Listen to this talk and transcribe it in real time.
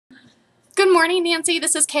Good morning, Nancy.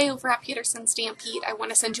 This is Kay over at Peterson Stampede. I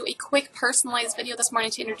want to send you a quick personalized video this morning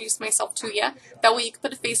to introduce myself to you. That way you can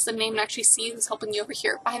put a face to the name and actually see who's helping you over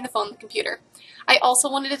here behind the phone and the computer. I also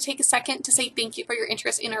wanted to take a second to say thank you for your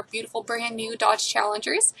interest in our beautiful brand new Dodge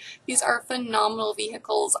Challengers. These are phenomenal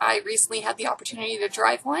vehicles. I recently had the opportunity to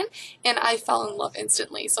drive one and I fell in love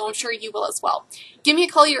instantly, so I'm sure you will as well. Give me a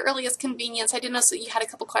call at your earliest convenience. I did notice that you had a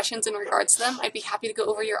couple questions in regards to them. I'd be happy to go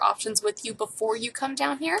over your options with you before you come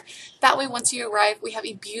down here. That way, once you arrive, we have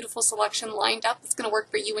a beautiful selection lined up that's going to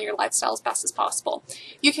work for you and your lifestyle as best as possible.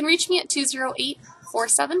 You can reach me at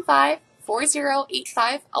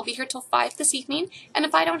 208-475-4085. I'll be here till 5 this evening, and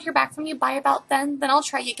if I don't hear back from you by about then I'll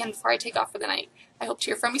try you again before I take off for the night. I hope to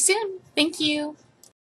hear from you soon. Thank you.